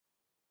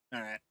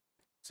Alright.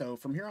 So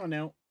from here on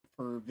out,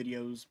 for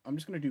videos, I'm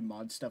just going to do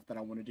mod stuff that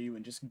I want to do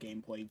and just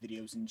gameplay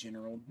videos in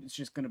general. It's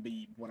just going to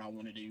be what I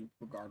want to do,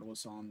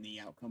 regardless on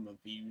the outcome of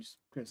views,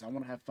 because I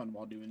want to have fun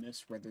while doing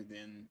this rather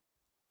than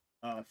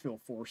feel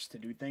forced to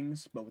do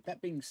things. But with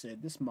that being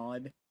said, this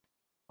mod,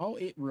 all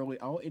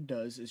it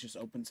does is just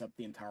opens up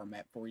the entire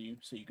map for you,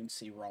 so you can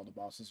see where all the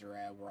bosses are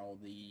at, where all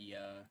the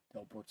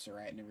teleports are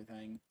at and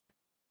everything.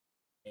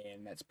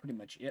 And that's pretty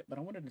much it. But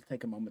I wanted to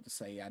take a moment to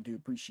say I do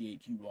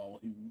appreciate you all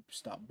who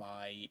stop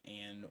by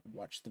and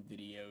watch the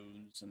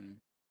videos and,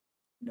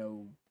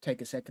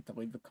 take a second to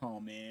leave a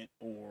comment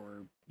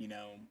or,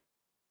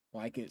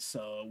 like it,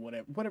 so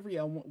whatever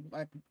y'all want.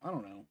 I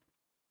don't know.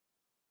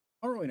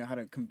 I don't really know how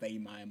to convey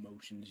my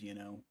emotions,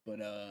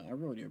 but I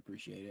really do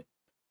appreciate it.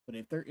 But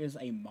if there is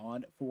a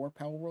mod for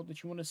Palworld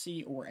that you want to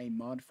see, or a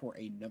mod for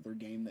another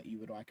game that you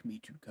would like me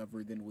to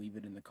cover, then leave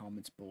it in the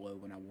comments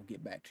below and I will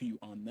get back to you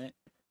on that.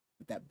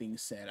 With that being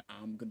said,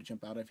 I'm going to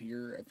jump out of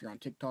here. If you're on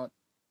TikTok,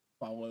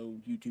 follow,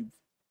 YouTube,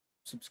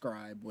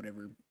 subscribe,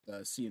 whatever.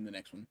 See you in the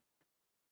next one.